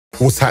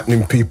What's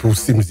happening, people?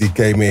 Symzee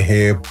Gamer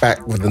here,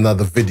 back with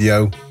another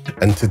video,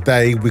 and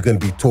today we're going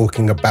to be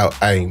talking about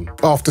aim.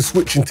 After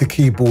switching to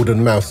keyboard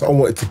and mouse, I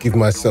wanted to give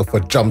myself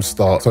a jump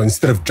start, so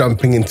instead of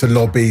jumping into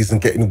lobbies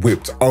and getting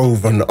whipped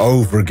over and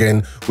over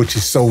again, which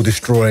is soul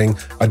destroying,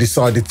 I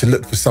decided to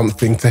look for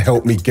something to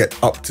help me get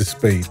up to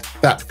speed.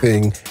 That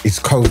thing is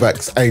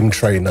Kovac's Aim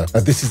Trainer.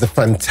 Now, this is a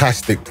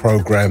fantastic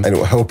program and it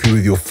will help you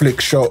with your flick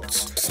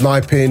shots,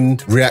 sniping,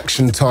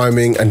 reaction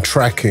timing and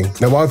tracking.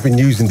 Now, I've been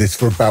using this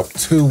for about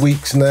 2 weeks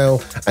now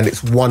and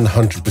it's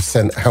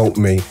 100% helped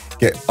me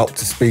get up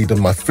to speed on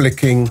my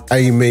flicking,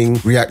 aiming,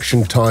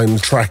 reaction times,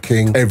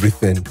 tracking,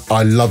 everything.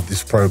 I love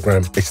this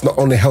program. It's not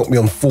only helped me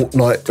on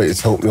Fortnite, but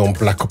it's helped me on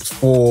Black Ops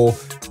 4,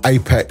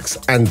 Apex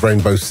and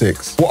Rainbow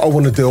Six. What I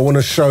want to do, I want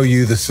to show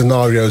you the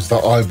scenarios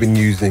that I've been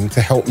using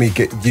to help me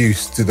get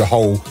used to the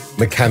whole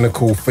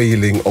mechanical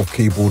feeling of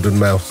keyboard and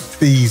mouse.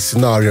 These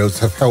scenarios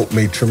have helped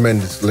me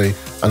tremendously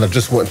and I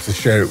just wanted to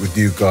share it with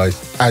you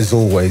guys. As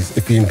always,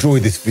 if you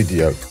enjoyed this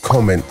video,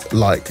 comment,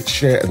 like,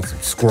 share and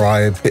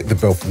subscribe. Hit the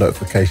bell for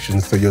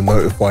notifications so you're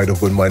notified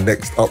of when my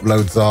next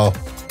uploads are.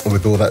 And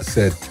with all that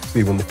said,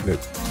 see you on the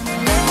flip.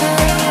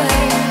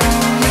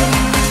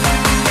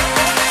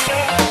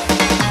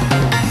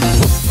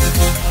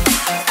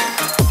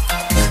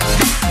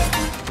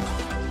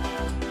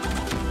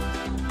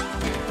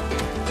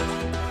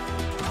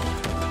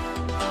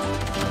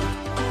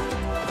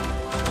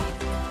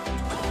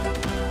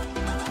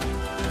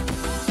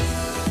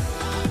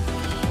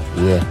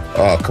 Yeah,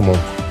 oh, come on.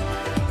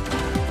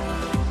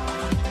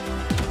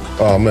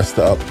 Oh, I messed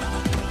it up.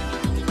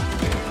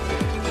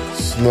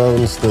 Slow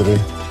and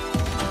steady.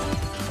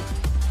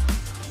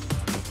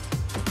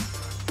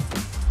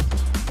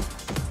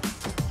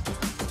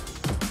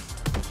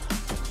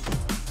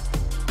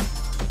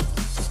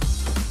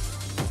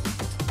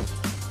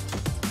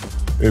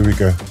 Here we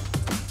go.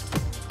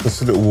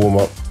 Just a little warm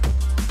up.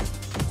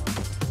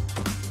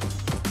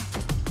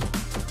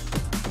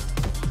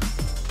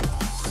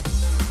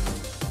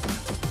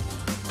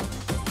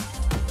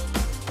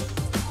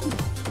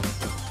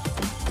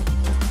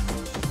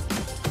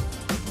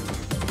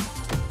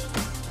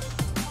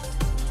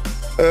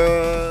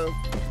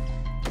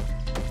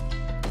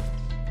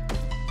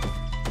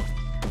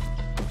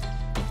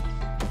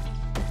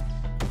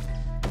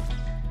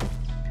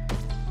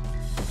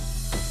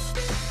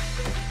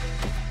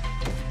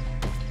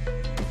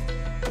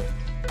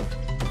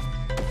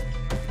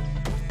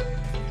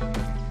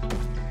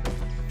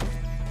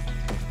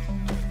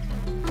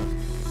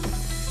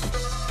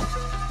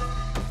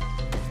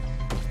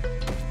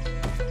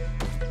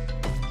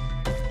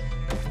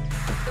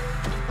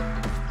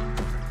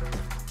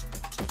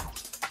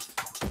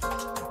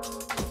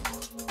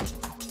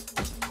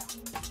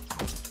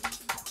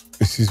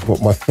 This is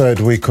what, my 3rd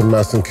week on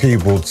mouse and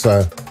keyboard,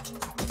 so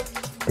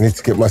I need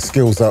to get my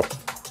skills up.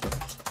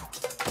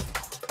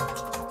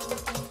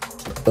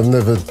 I've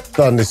never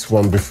done this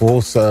one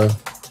before, so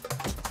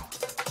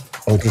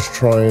I'll just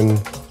try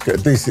and get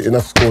a decent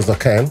enough score as I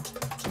can.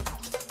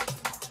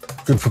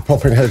 Good for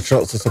popping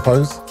headshots, I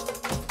suppose.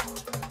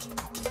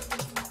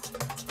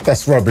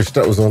 That's rubbish,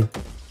 that was on.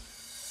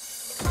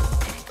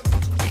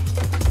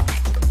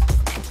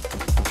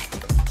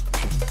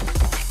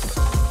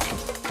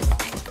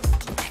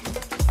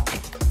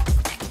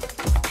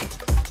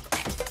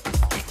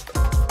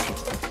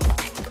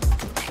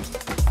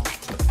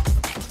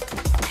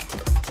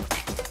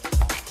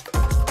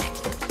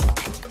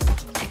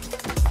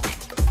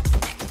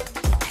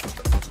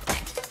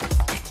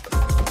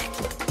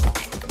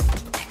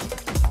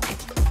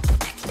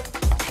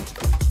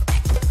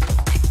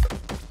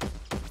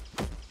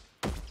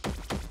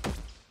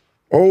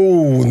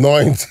 Oh,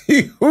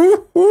 90.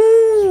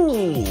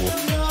 Woo-hoo.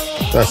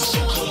 That's...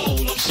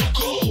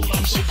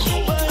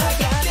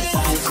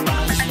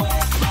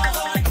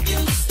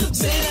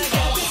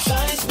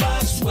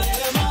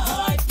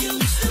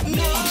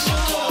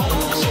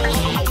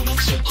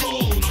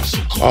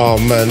 Oh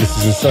man, this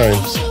is insane.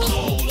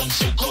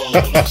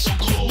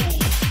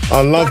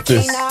 I love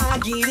this.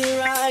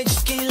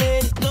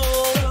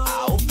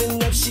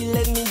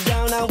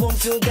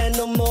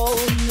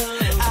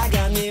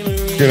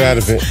 Get out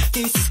of it.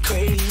 This is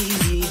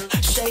crazy.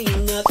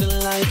 Saying nothing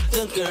like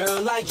the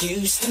girl I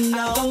used to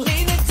know. Don't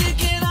mean it to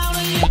get out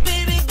of you,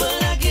 baby,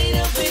 but I can't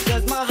help it,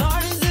 'cause my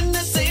heart is in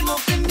the same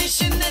old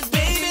condition that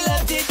baby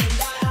left it.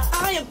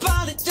 I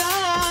apologize.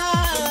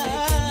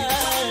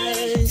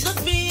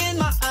 Look me in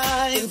my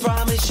eyes and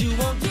promise you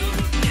won't do it.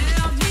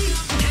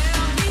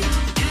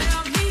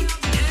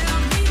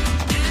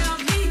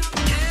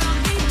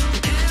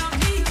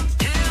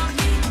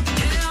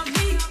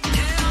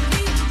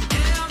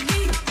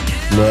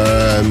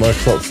 Man, my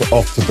shots are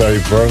off today,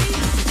 bro.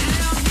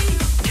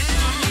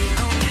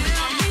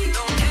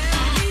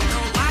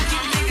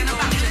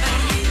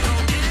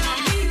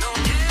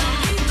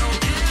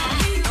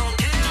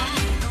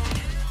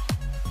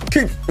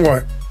 Keep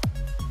right.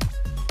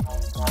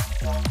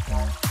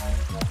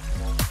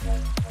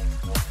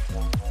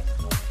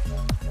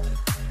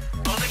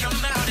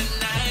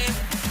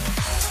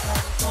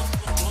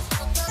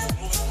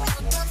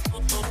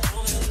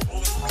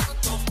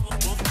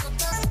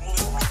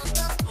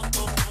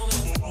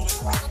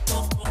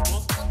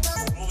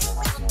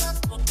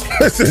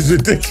 This is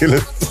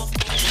ridiculous.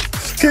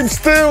 Keep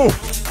still.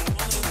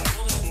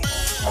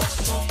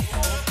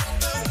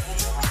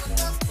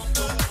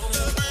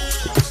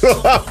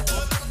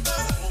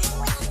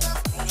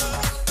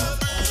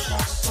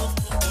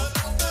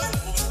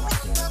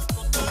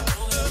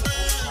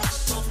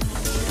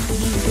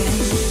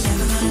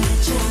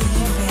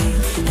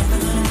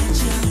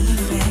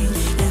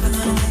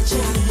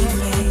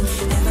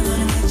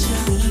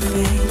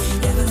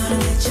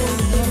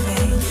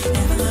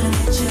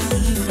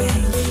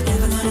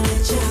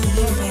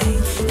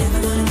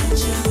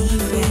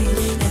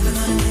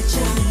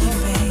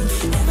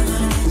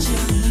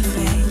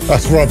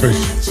 That's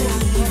rubbish.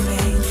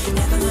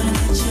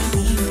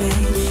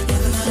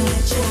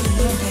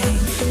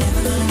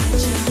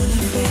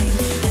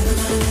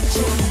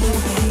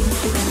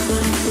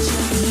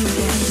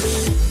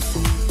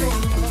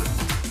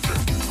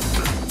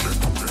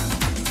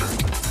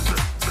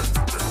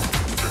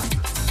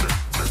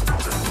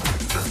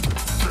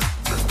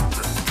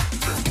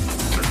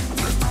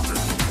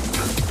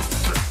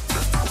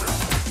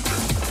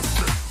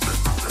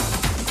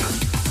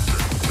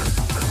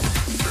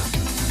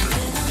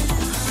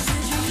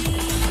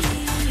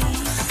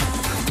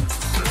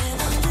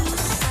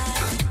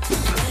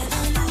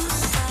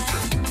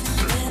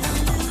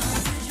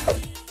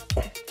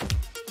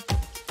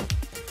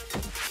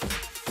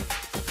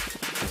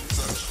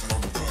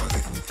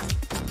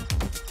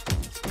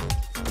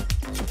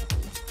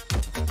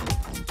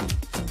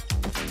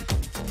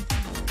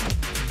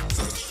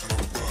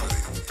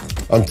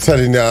 I'm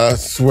telling you, I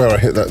swear I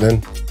hit that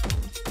then.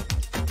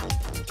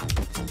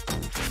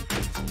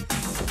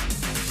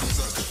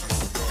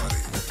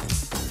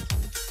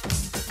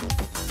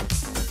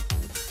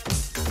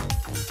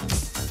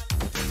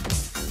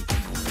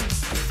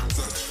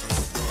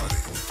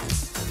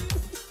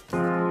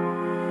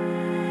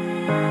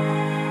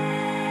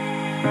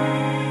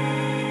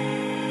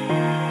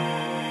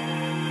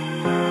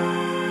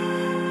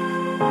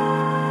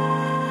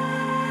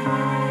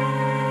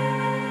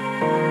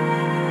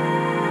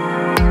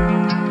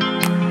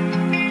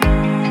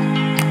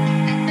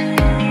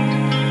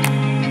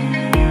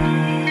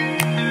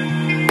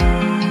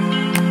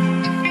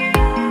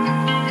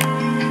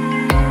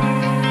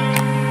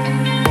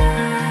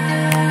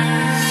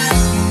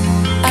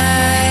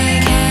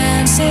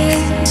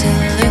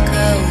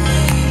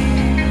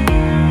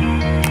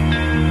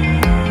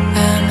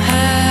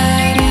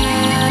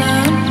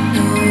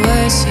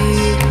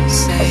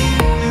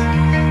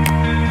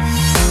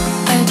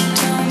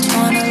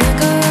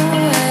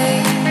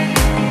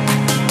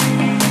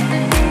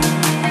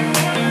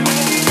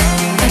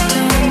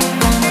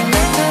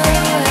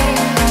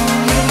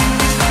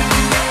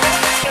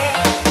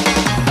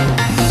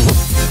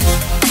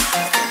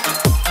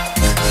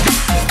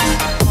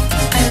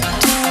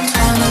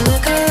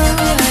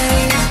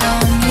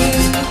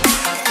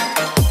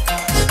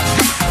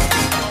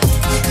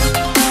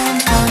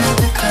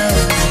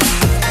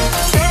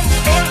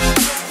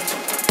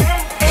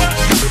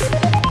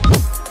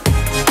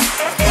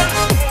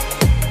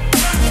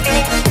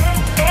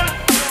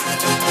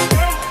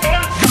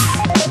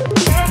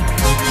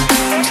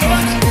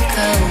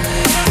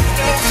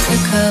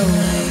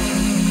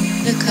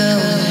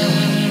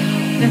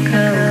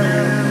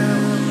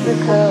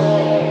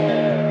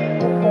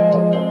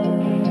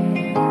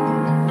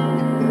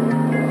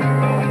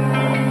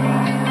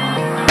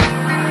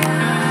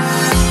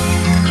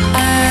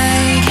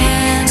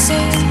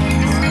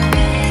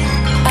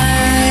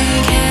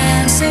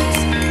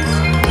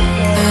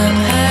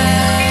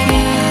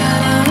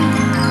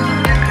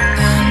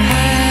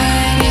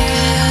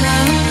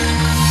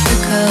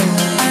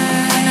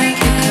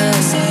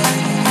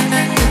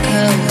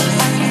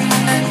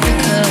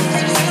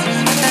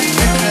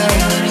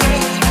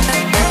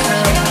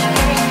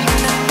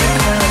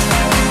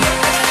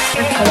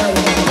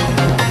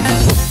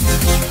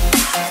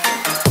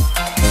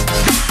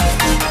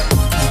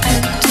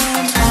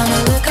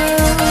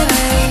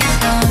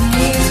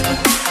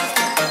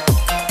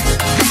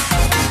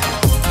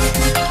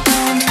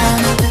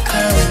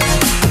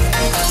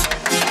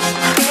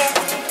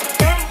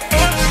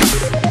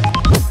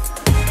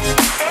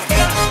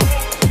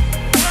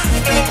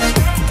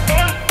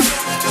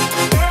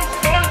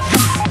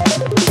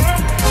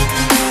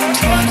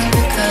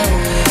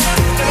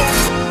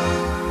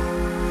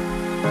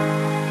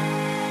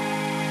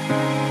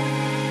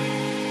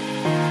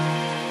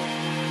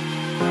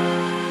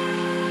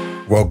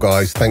 Well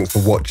guys, thanks for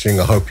watching.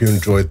 I hope you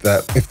enjoyed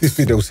that. If this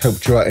video's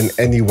helped you out in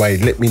any way,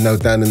 let me know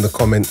down in the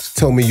comments.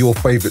 Tell me your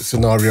favorite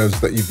scenarios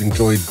that you've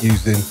enjoyed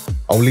using.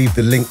 I'll leave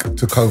the link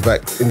to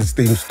Kovac in the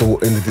Steam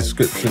store in the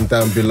description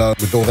down below.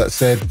 With all that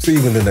said, see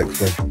you in the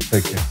next one.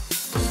 Take care.